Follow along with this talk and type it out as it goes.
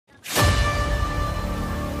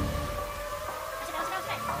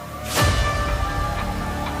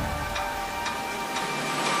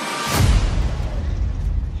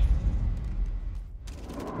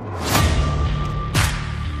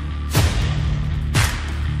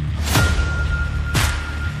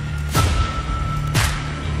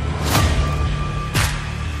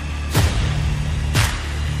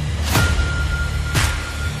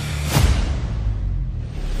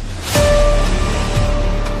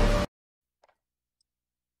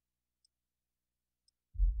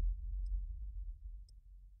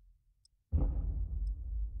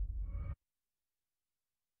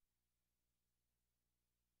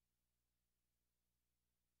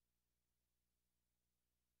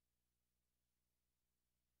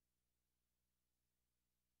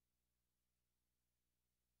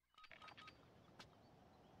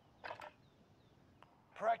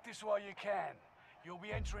Practice while you can. You'll be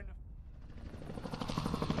entering the...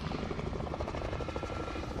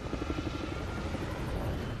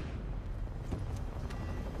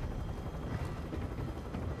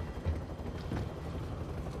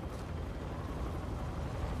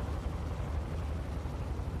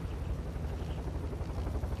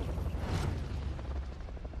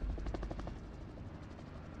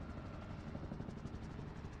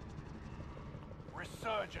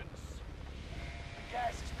 Resurgence. The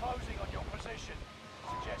gas is closing on your position.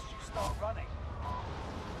 Suggest you start running.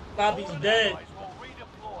 Bobby's dead. Will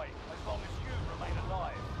redeploy as long as you remain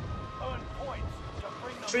alive. Earn points to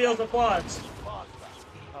bring them Trio for quads.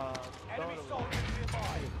 faster. Enemy soldiers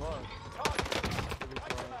nearby. Target.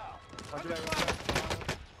 Take them out.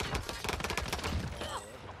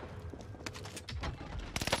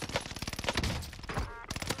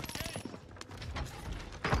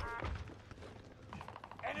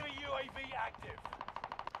 Enemy UAV active.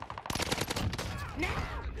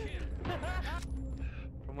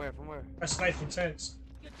 From where? From where? That snipe from tents.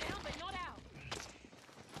 You're down, but not out.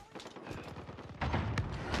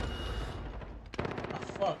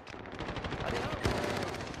 Ah, fuck.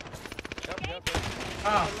 Yep.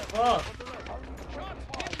 Ah, fuck.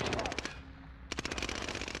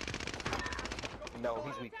 No,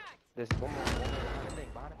 he's weak. There's one more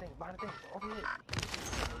behind the thing. Over here.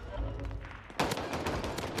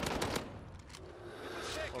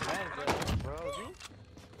 Oh man, bro, you?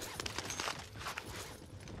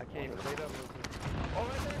 I can't even play that real quick. Oh,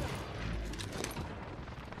 right there.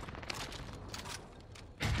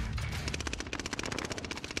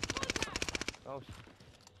 Oh,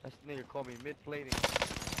 that nigga called me mid-plating.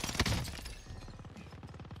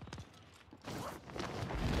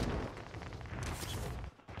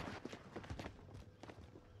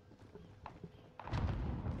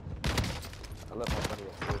 I love how funny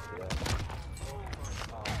it feels for that.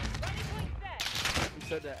 You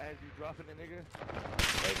said that as you dropping it, nigga?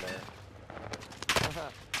 Hey, man.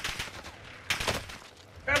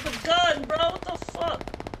 Grab the gun, bro. What the fuck?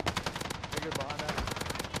 Nigga behind that.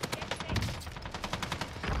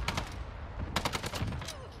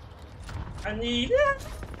 I need it.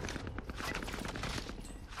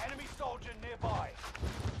 Enemy soldier nearby.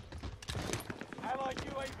 Allied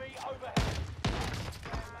UAV overhead.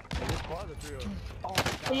 This quad is real. Oh,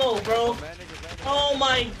 Come on, bro. Oh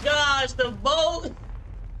my gosh, the boat.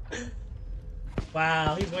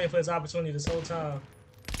 Wow, he's waiting for his opportunity this whole time.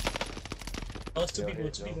 Oh, it's two people.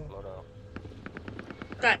 Two people.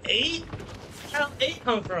 Got 8? How did 8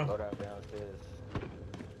 come from? Hold up downstairs.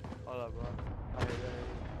 Hold up, bro. I hear that.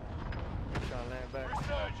 Trying to land back.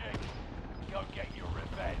 Resurging. Go get your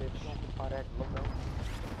revenge.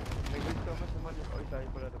 Nigga, we still missing money. Oh, you thought you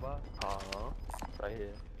put it at the bottom? Right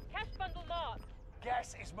here. Cash bundle marked.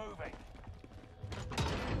 Gas is moving.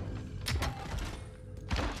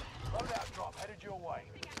 Loadout drop headed your way.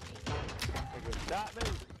 Nigga, stop me.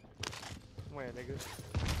 Where, nigga?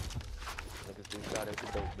 Niggas do shot at the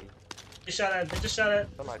baby. They just shot at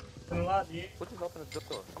Somebody. in the lobby. What just opened the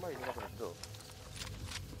door? Somebody just opened the door.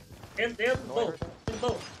 There's the boat. The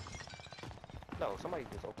boat. No, somebody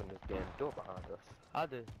just opened this damn door behind us. I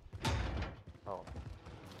did. Oh.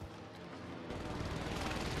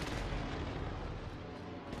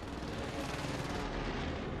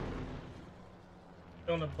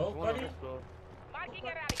 You on the boat, buddy? Marking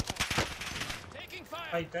get out of here. Taking fire.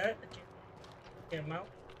 Like that. Can't mount.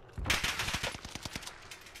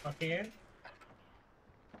 I can.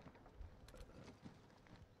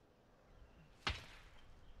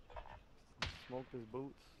 Smoke his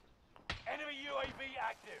boots. Enemy UAV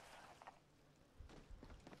active.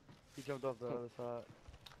 He jumped off the other side.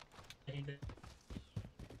 Yeah, he did.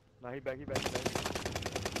 Nah, he back.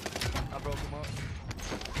 I broke him up.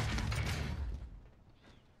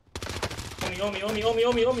 On me. Going up.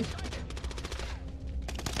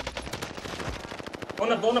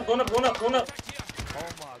 Oh my god, bro. I'm not.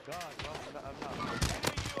 Got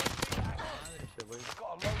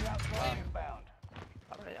a loadout drop inbound.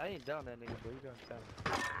 I ain't down that nigga, bro. You got down.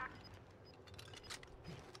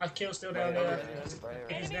 My kill's still down there. Right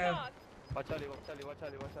He's Enemy down. marked. Watch Charlie.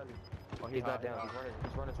 Oh, he's not down.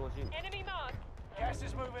 He's running towards you. Enemy marked. Gas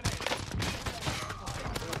is moving in.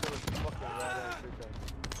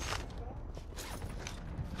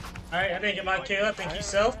 Alright, I didn't get my kill. I think he's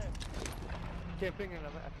self. Can't ping him.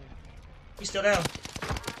 He's still down.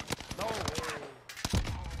 No way.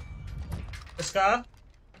 The sky.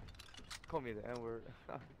 Call me the N-word.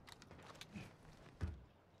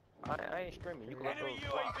 I ain't screaming. You can Enemy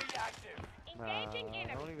UAV active. Engaging I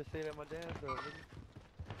enemy. don't even say that my damn self.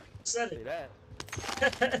 Said Say it. that.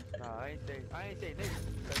 Nah, I ain't say nigga.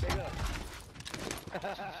 Say up.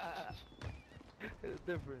 It's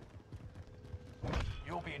different.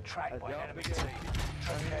 You're being tracked That's by an y'all enemy big team. ass.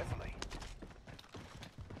 Tread carefully.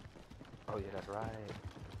 Oh yeah, that's right.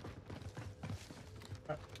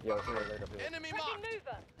 Yo, it's right up here. Enemy marked.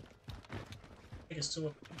 Mover. I think it's 2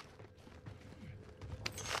 of them.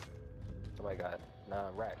 Somebody got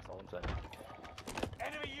 9 racks on them.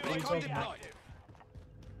 Enemy Recon UAV deployed. active.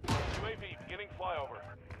 UAV beginning flyover.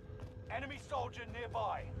 Enemy soldier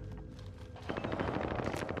nearby.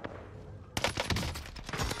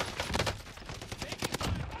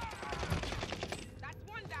 That's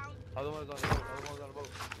one down. Other one's on the boat. Other one's on the boat.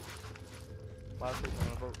 Last person on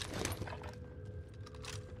the boat.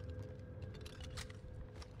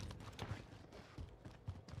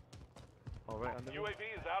 Oh, right under me.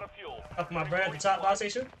 UAV is out of fuel. Up my bread at the top buy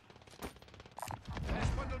station.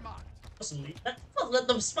 What's the lead? Let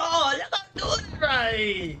them spawn. You're not doing it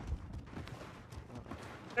right.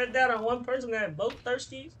 Head down on one person that both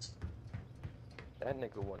thirsties. That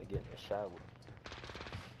nigga wanna get in the shower.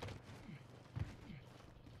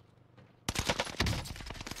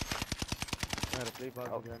 I had a big box,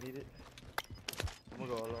 okay. I need it. I'm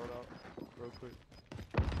gonna go load out real quick.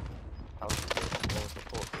 I was just going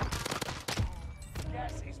support.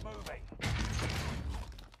 Gas is moving.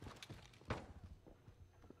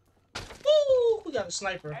 Woo! We got a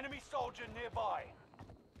sniper. Enemy soldier nearby.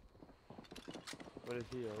 What is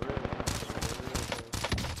he? A real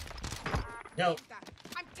Yo,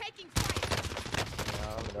 I'm taking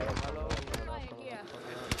fire. Hello. Fire here.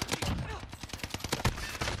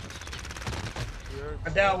 I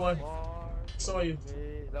down one. Saw you.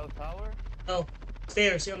 That was tower? Oh,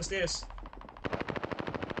 stairs. See on the stairs.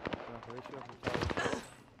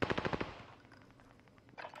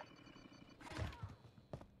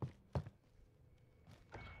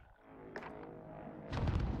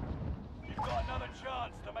 You've got another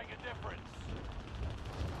chance to make a difference.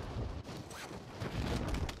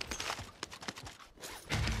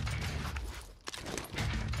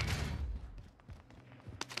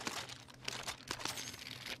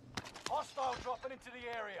 Hostile dropping into the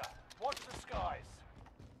area. Watch the skies.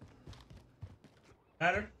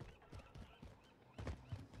 Matter.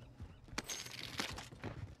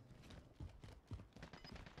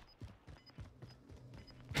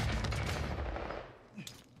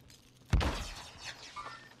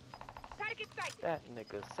 Target sighted. That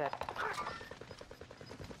nigga set.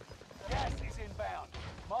 Gas is inbound.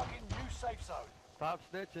 Marking new safe zone. Stop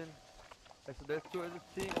snitching. There's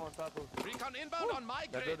a team on top of. Recon inbound on my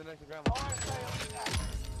That grid. building next to grandma. Fire sales is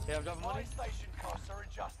active. Hey, I'm dropping money. Fire station costs are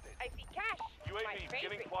adjusted. I see cash. My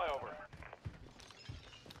favorite. flyover.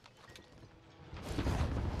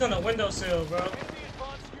 It's on a windowsill, bro. Enemy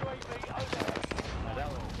advanced UAV overhead. Nah, that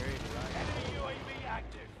was crazy, right? Enemy UAV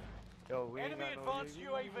active. Yo, we ain't Enemy got no advanced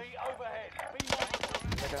UAV overhead. Be mindful.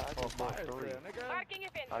 Nigga, I just bought 3. Nigga. Marking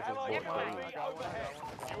event. I just Allied bought Never mind. mine. UAV overhead.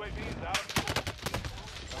 UAV is out.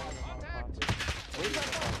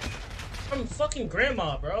 I'm fucking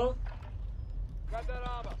grandma, bro. Grab that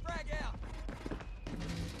armor. Frag out.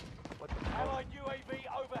 What the fuck? Allied UAV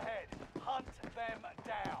overhead. Hunt them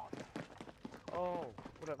down. Oh,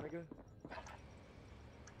 what up, nigga?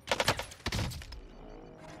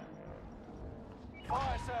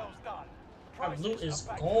 Fire sales done. My loot Prices is are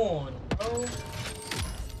back. gone, bro.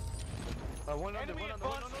 One under, Enemy one under,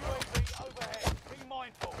 advanced UAV overhead. Be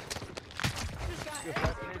mindful. Good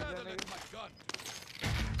fascinating, that Rather than nigga. my gun.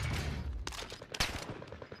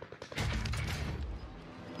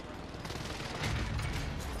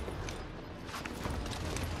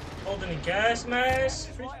 Holding the gas mask.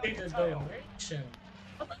 Appreciate the donation.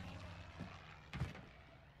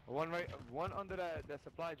 One under that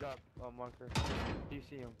supply drop marker. Do you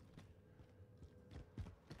see him?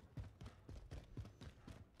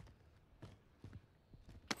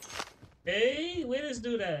 Hey, where does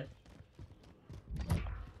do that?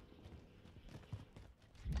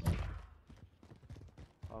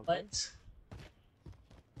 Okay. What?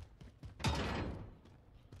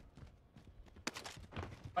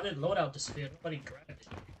 How did loadout disappear? Nobody grabbed it.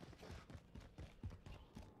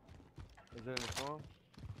 Is it in the storm?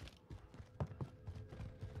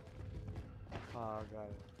 Oh, I got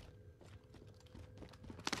it.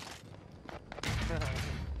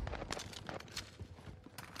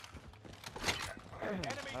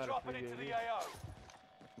 Enemy had a dropping free into the UAV. AO.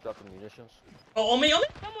 Dropping munitions. Oh, on me, on me?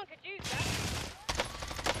 Someone could use that.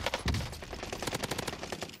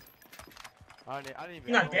 I didn't even.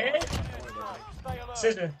 You're not dead? Stay alert.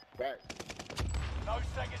 Scissor. No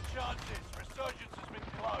second chances. Resurgence has been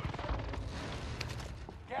closed.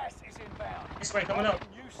 Gas is inbound. This way, coming up.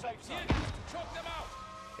 New safe zone. Choke them out.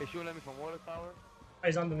 They shooting at me from water tower.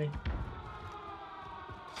 He's under me.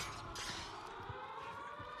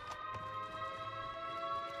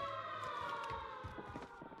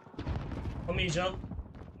 On me, Joe.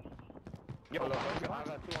 Yo, look, I got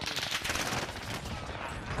 2 on me.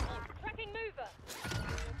 Tracking mover.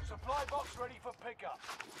 Supply box ready for pickup.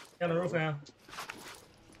 Got the roof now.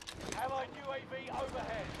 Allied UAV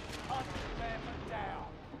overhead. Hunt them down.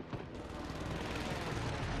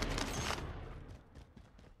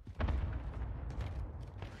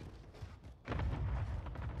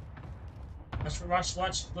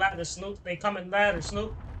 Watch ladder, Snoop. They coming ladder,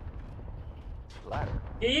 Snoop. Ladder?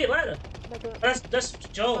 Yeah, ladder. That's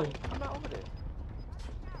Joe. I'm not over there.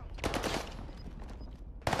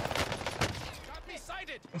 Copy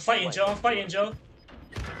sighted. I'm fighting, Joe. I'm fighting, Joe.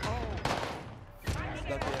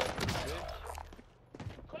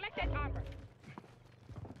 Collect that armor.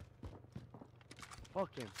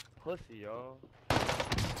 Fucking pussy, yo.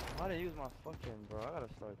 I didn't use my fucking, bro. I gotta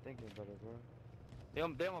start thinking better, bro. They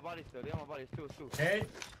on my body still. They on my body. It's two. Hey.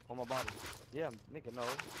 On my body. Yeah, nigga, no.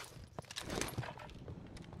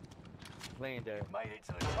 Playing there. Made it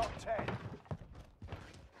to the top 10.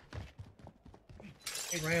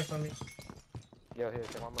 He ran from me. Yo, here,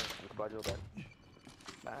 take my money. Let's buy Joe back.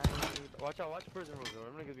 Watch out, watch prison rules, though.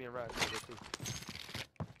 Them niggas being rats over there, too.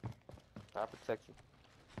 I'll protect you.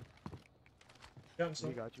 Jump, so.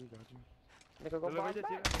 We got you. Nigga, go buy it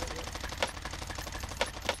back.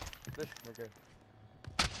 Listen, nigga.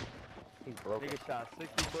 He's broke. Nigga shot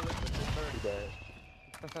 60 bullets and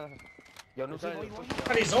 30 bad. Yo, no time.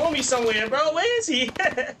 Oh, he's on me somewhere, bro. Where is he?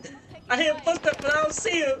 I hear footsteps, but I don't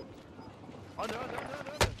see him. Under.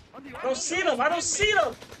 I don't see them. I don't see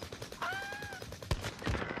them.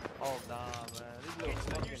 Oh, nah, man. Get to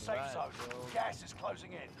the new safe zone. Gas is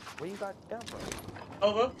closing in. Where you got that from?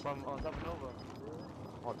 Over. From on top of Nova.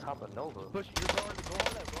 On top of Nova? Push, you're go on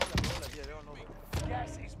left. Yeah, they're on Nova.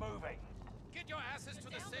 Gas is moving. Get your asses to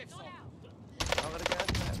the safe zone. I'm gonna gas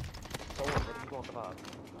man. So what, you going to survive?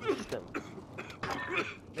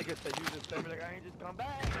 Nigga said you just tell me like I ain't just come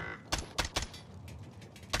back.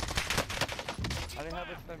 I didn't have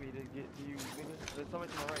a semi to get to you, nigga. There's so much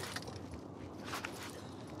to my right.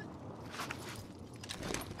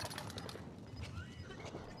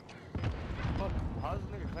 Fuck, how's this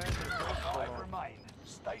nigga clan to the first 5 remain.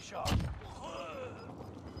 Stay sharp.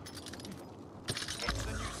 Get to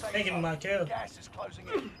the new safe Taking zone. my kill. Gas is closing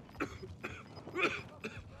in.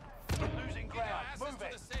 Losing ground. Move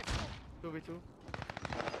it. 2v2.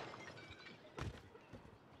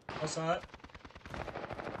 Outside.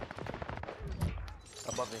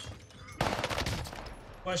 Above me.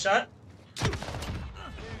 One shot.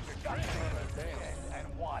 And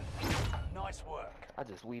 1. Nice work. I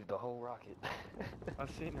just weaved the whole rocket.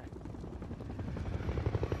 I've seen that.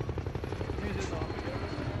 Use this on me.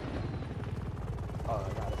 Oh, I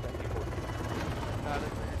got it. Thank you. Got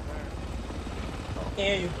it.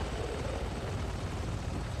 Hear you.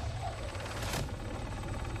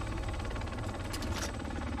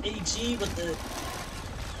 AG with the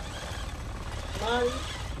Molly,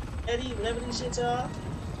 Eddie, whatever these shits are.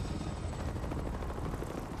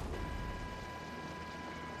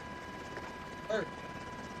 Hurt.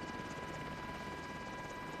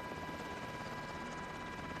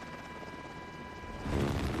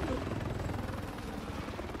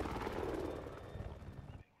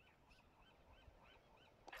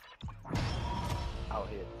 Out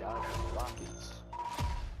here dodging rockets.